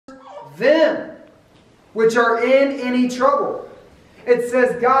them which are in any trouble. It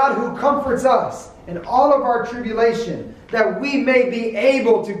says, God who comforts us in all of our tribulation, that we may be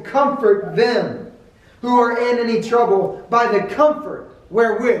able to comfort them who are in any trouble by the comfort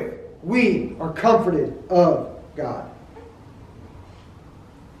wherewith we are comforted of God.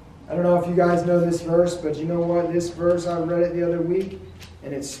 I don't know if you guys know this verse, but you know what? This verse, I read it the other week,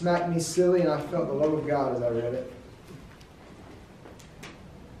 and it smacked me silly, and I felt the love of God as I read it.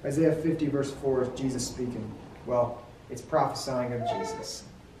 Isaiah 50 verse 4 is Jesus speaking. Well, it's prophesying of Jesus.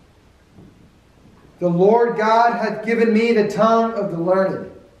 The Lord God hath given me the tongue of the learned,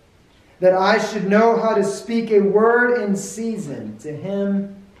 that I should know how to speak a word in season to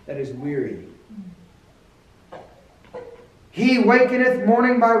him that is weary. He wakeneth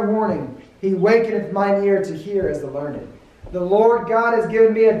morning by morning. He wakeneth mine ear to hear as the learned. The Lord God has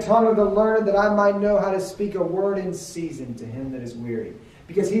given me a tongue of the learned, that I might know how to speak a word in season to him that is weary.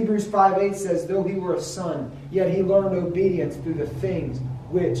 Because Hebrews 5:8 says, though he were a son, yet he learned obedience through the things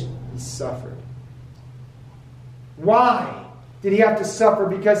which he suffered. Why did he have to suffer?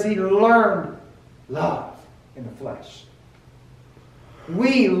 Because he learned love in the flesh.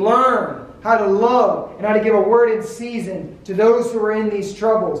 We learn how to love and how to give a word in season to those who are in these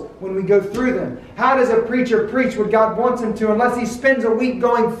troubles when we go through them. How does a preacher preach what God wants him to unless he spends a week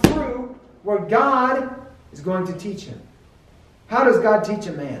going through what God is going to teach him? How does God teach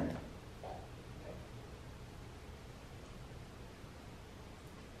a man?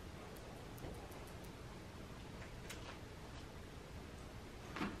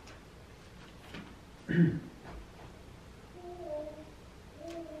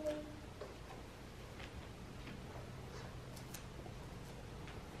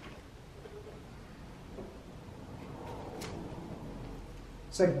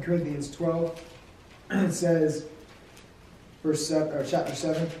 Second Corinthians 12, it says, chapter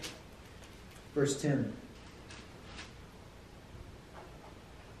 7, verse 10.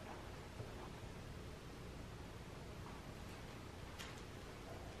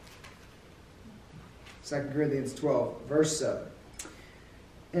 Second Corinthians 12, verse 7.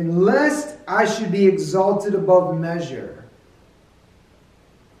 And lest I should be exalted above measure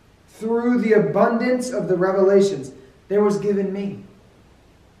through the abundance of the revelations, there was given me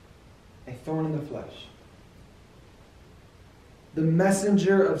a thorn in the flesh, the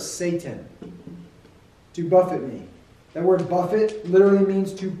messenger of Satan, to buffet me. That word buffet literally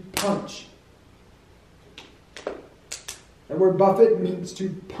means to punch. That word buffet means to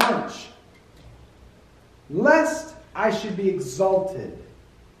punch. Lest I should be exalted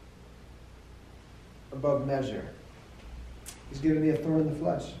above measure. He's given me a thorn in the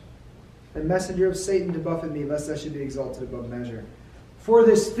flesh. The messenger of Satan to buffet me, lest I should be exalted above measure. For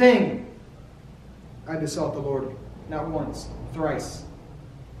this thing I besought the Lord, not once, thrice,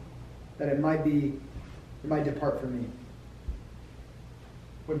 that it might depart from me.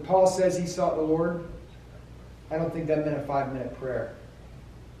 When Paul says he sought the Lord, I don't think that meant a 5-minute prayer.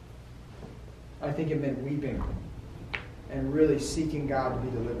 I think it meant weeping and really seeking God to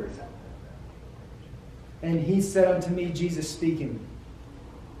be delivered. And he said unto me, Jesus speaking,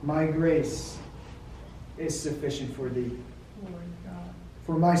 my grace is sufficient for thee. Lord God.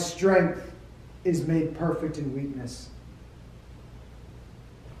 For my strength is made perfect in weakness.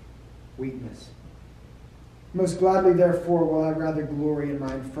 Weakness. Most gladly, therefore, will I rather glory in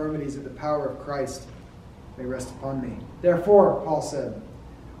my infirmities, that the power of Christ may rest upon me. Therefore, Paul said,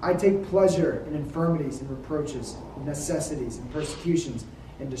 I take pleasure in infirmities and reproaches, and necessities and persecutions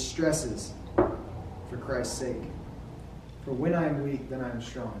and distresses for Christ's sake. For when I am weak, then I am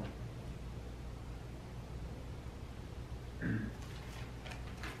strong.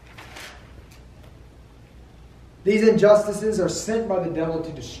 These injustices are sent by the devil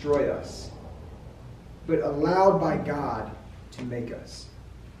to destroy us, but allowed by God to make us.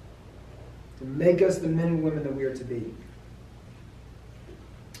 To make us the men and women that we are to be.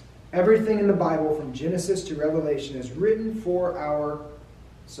 Everything in the Bible, from Genesis to Revelation, is written for our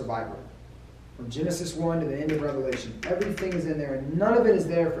survival. From Genesis 1 to the end of Revelation, everything is in there, and none of it is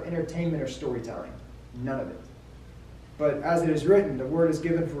there for entertainment or storytelling. None of it. But as it is written, the word is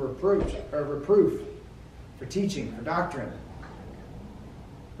given for reproof, for teaching, for doctrine,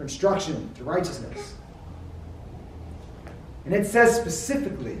 for instruction, to righteousness. And it says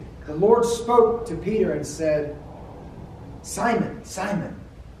specifically, the Lord spoke to Peter and said, Simon, Simon,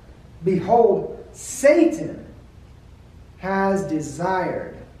 behold, Satan has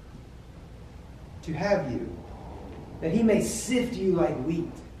desired to have you, that he may sift you like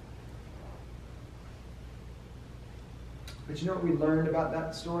wheat. But you know what we learned about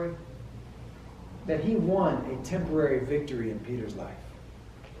that story? That he won a temporary victory in Peter's life.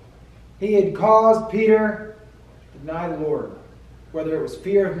 He had caused Peter to deny the Lord, whether it was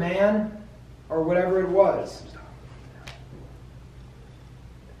fear of man or whatever it was.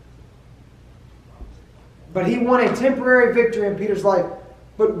 But he won a temporary victory in Peter's life.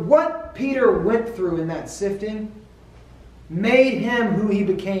 But what Peter went through in that sifting made him who he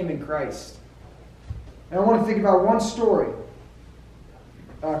became in Christ. And I want to think about one story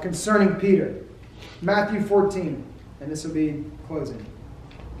concerning Peter. Matthew 14. And this will be closing.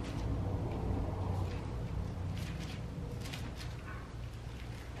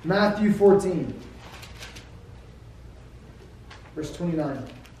 Matthew 14. Verse 29. It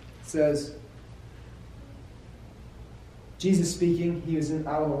says, Jesus speaking, he was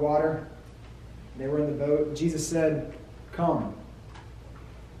out on the water. They were in the boat. Jesus said, "Come."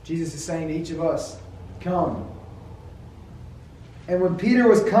 Jesus is saying to each of us, "Come." And when Peter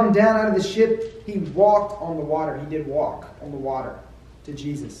was come down out of the ship, he walked on the water. He did walk on the water to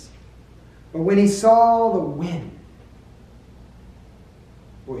Jesus. But when he saw the wind,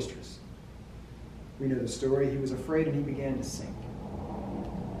 boisterous, we know the story, he was afraid and he began to sink.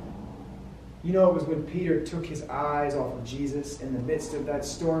 You know, it was when Peter took his eyes off of Jesus in the midst of that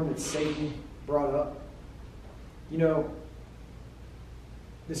storm that Satan brought up. You know,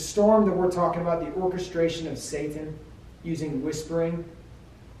 the storm that we're talking about, the orchestration of Satan, using whispering,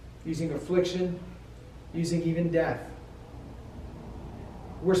 using affliction, using even death.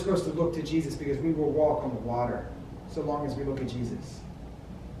 We're supposed to look to Jesus because we will walk on the water so long as we look at Jesus.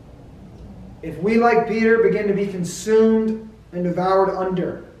 If we, like Peter, begin to be consumed and devoured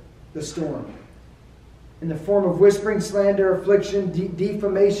under the storm, in the form of whispering, slander, affliction,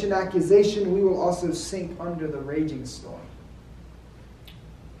 defamation, accusation, we will also sink under the raging storm.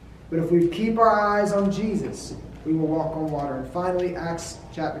 But if we keep our eyes on Jesus, we will walk on water. And finally, Acts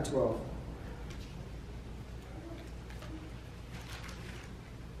chapter 12.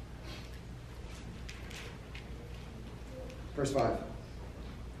 Verse 5.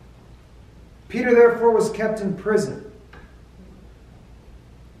 Peter therefore was kept in prison.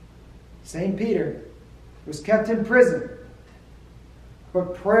 Saint Peter was kept in prison,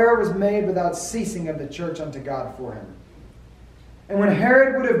 but prayer was made without ceasing of the church unto God for him. And when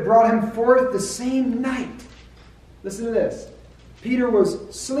Herod would have brought him forth the same night, listen to this, Peter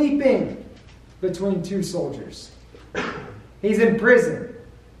was sleeping between two soldiers. He's in prison,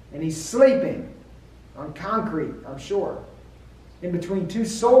 and he's sleeping on concrete, I'm sure, in between two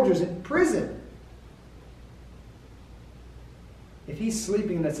soldiers in prison. If he's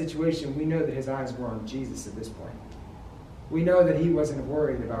sleeping in that situation, we know that his eyes were on Jesus at this point. We know that he wasn't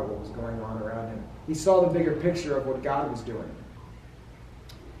worried about what was going on around him. He saw the bigger picture of what God was doing.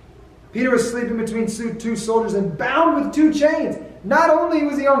 Peter was sleeping between two soldiers and bound with two chains. Not only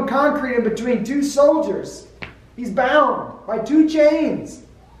was he on concrete in between two soldiers, he's bound by two chains.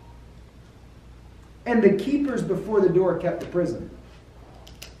 And the keepers before the door kept the prison.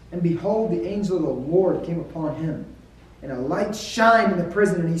 And behold, the angel of the Lord came upon him. And a light shined in the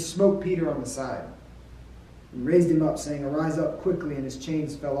prison, and he smote Peter on the side. And raised him up, saying, "Arise up quickly," and his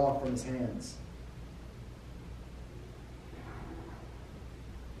chains fell off from his hands.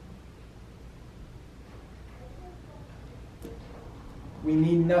 We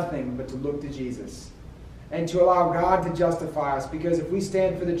need nothing but to look to Jesus and to allow God to justify us, because if we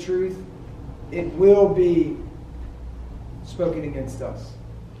stand for the truth, it will be spoken against us.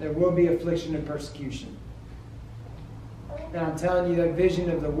 There will be affliction and persecution. And I'm telling you, that vision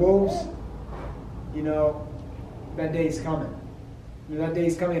of the wolves, you know, that day is coming. You know, that day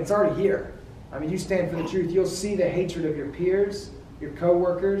is coming. It's already here. I mean, you stand for the truth, you'll see the hatred of your peers, your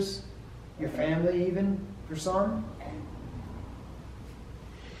co-workers, your family even, for some.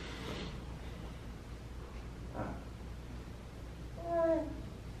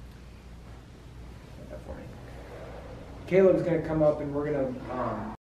 Caleb's going to come up and we're going to